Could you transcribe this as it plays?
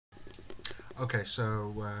Okay,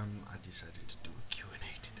 so I decided to do a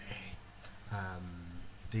Q&A today.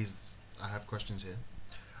 These I have questions here.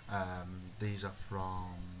 These are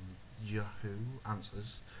from Yahoo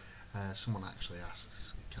Answers. Someone actually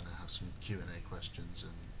asks, "Can I have some Q&A questions?"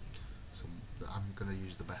 And I'm going to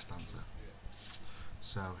use the best answer.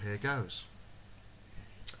 So here goes.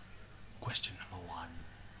 Question number one: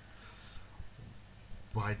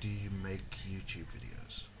 why do you make YouTube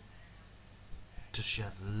videos? To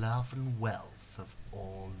share the love and wealth of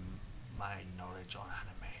all my knowledge on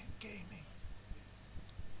anime and gaming.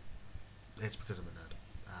 It's because I'm a nerd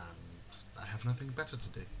and I have nothing better to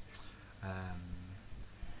do. Um,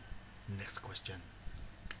 Next question.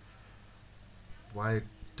 Why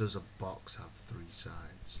does a box have three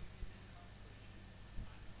sides?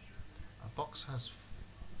 A box has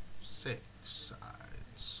six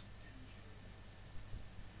sides.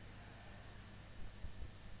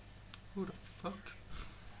 Who the fuck?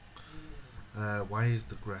 Why is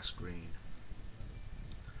the grass green?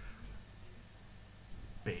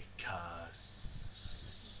 Because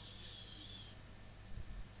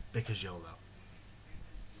YOLO.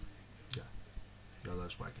 Yeah,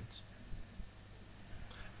 YOLO's wagons.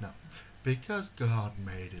 No, because God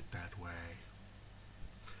made it that way.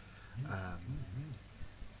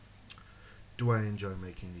 Do I enjoy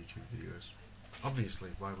making YouTube videos?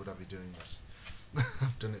 Obviously, why would I be doing this?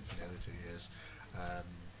 I've done it for nearly 2 years.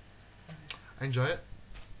 I enjoy it.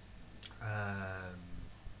 I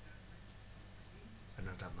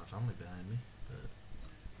don't have my family behind me, but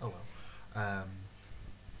oh well.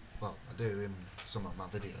 Well, I do in some of my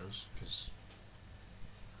videos because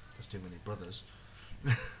there's too many brothers.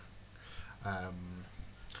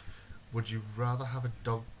 Would you rather have a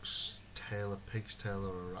dog's tail, a pig's tail,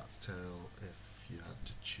 or a rat's tail if you had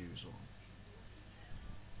to choose one?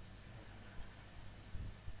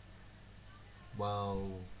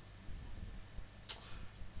 Well,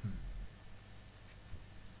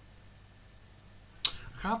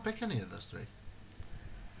 I can't pick any of those three.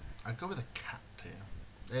 I'd go with a cat tail.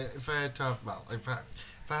 If I had to have, well, if I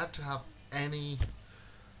had to have any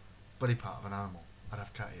body part of an animal, I'd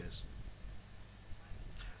have cat ears.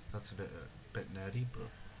 That's a bit nerdy, but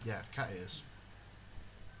yeah, cat ears.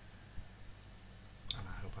 And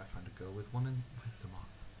I hope I find a girl with them on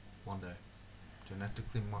one day.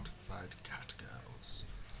 Genetically modified cat girls.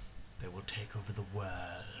 They will take over the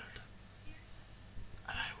world,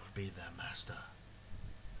 and I will be their master.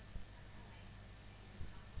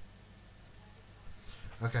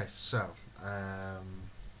 Okay, so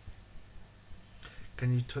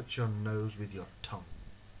can you touch your nose with your tongue?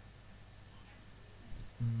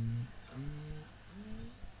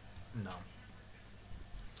 No,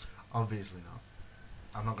 obviously not.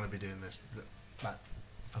 I'm not going to be doing this for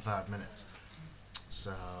 5 minutes.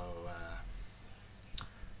 So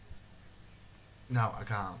no, I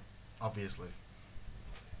can't. Obviously,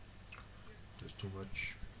 there's too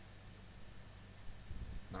much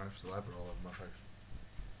knife saliva all over my face.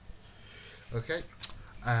 Okay.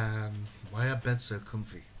 Why are beds so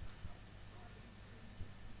comfy?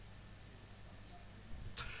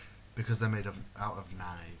 Because they're made out of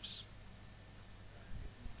knives.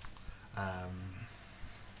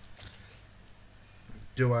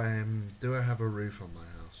 Do I have a roof on my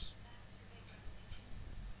house?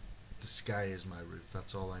 The sky is my roof.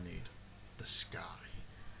 That's all I need. The sky.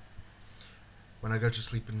 When I go to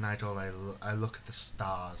sleep at night, I look at the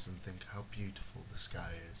stars and think how beautiful the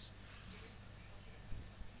sky is.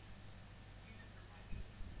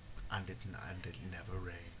 And it never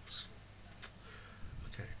rains.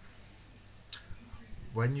 Okay.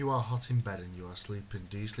 When you are hot in bed and you are sleeping,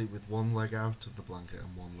 do you sleep with one leg out of the blanket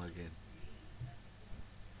and one leg in?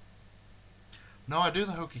 No, I do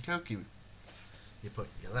the hokey cokey. You put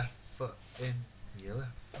your left foot in, your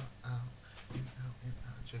left foot out, in, out,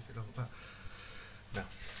 shake it all about. No.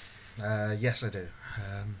 Yes, I do.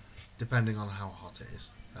 Depending on how hot it is.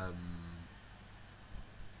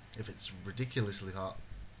 If it's ridiculously hot,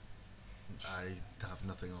 I have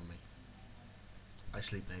nothing on me. I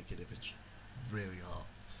sleep naked if it's really hot.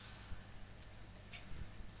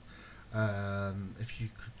 If you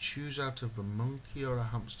could choose out of a monkey or a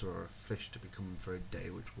hamster or a fish to become for a day,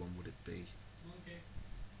 which one would it be? Monkey.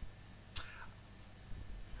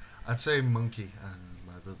 I'd say monkey, and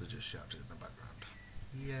my brother just shouted in the background.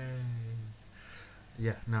 Yay!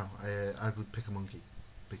 Yeah, no, I would pick a monkey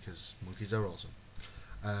because monkeys are awesome.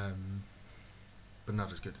 But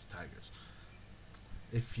not as good as tigers.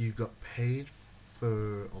 If you got paid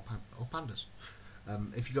for or pandas,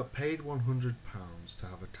 if you got paid £100 to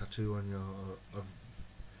have a tattoo on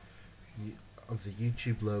of the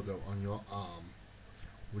YouTube logo on your arm,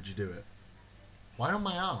 would you do it? Why on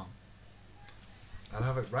my arm? and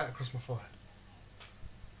have it right across my forehead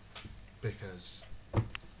because,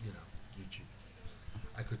 you know, YouTube.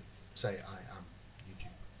 I could say I am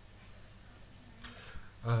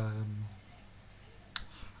YouTube.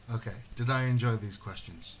 Okay, did I enjoy these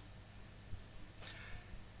questions?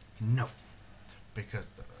 No, because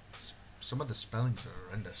some of the spellings are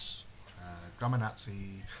horrendous. Grammar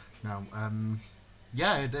Nazi. No.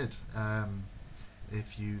 Yeah, I did.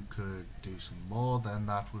 If you could do some more, then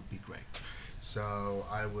that would be great. So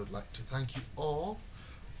I would like to thank you all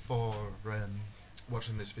for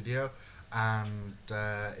watching this video, and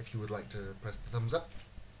if you would like to press the thumbs up,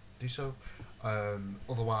 do so.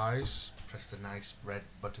 Otherwise, press the nice red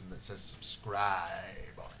button that says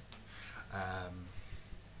subscribe on it.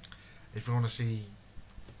 If you want to see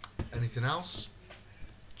anything else,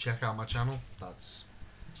 check out my channel. That's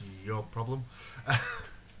your problem.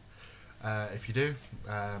 If you do.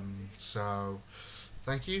 So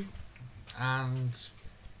thank you, and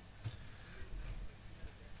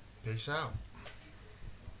peace out.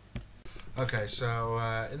 Okay, so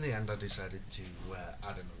in the end I decided to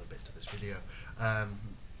add another bit to this video.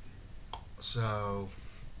 So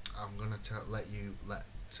I'm going to let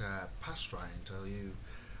Past Ryan tell you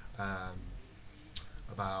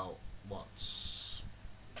about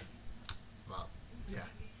yeah,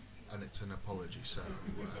 and it's an apology, so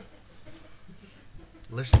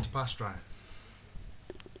listen to Past Ryan.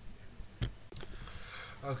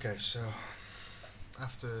 Okay, so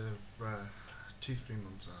after 2-3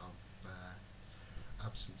 months of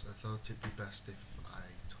absence, I thought it'd be best if I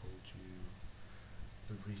told you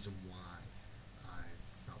the reason why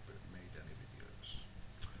I've not made any videos.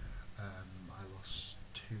 I lost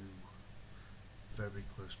 2 very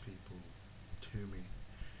close people to me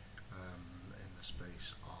in the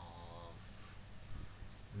space of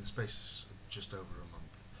just over a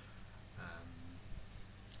month.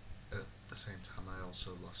 At the same time, I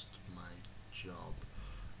also lost my job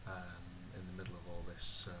in the middle of all this,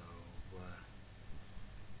 so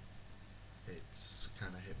it's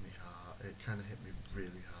kind of hit me hard. It kind of hit me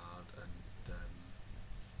really hard, and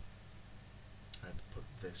I had to put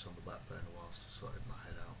this on the back burner whilst I sorted my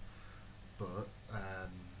head out. But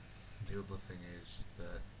the other thing is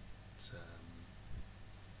that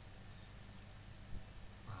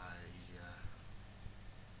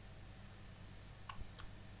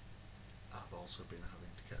I've also been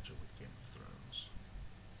having to catch up with Game of Thrones.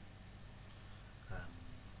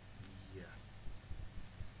 Yeah,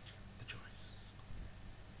 the choice.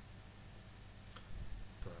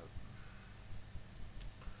 But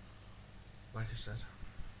like I said,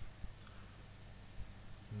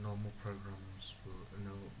 normal programs will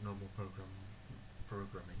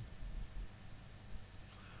programming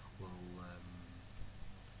will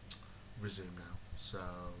resume now. So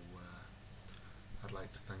I'd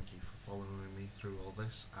like to thank you for following me through all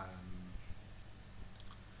this, and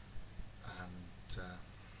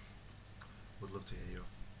would love to hear you.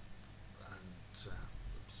 And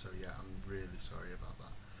so yeah, I'm really sorry about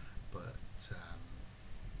that, but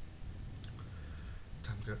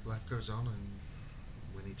life goes on, and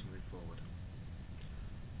we need to move forward.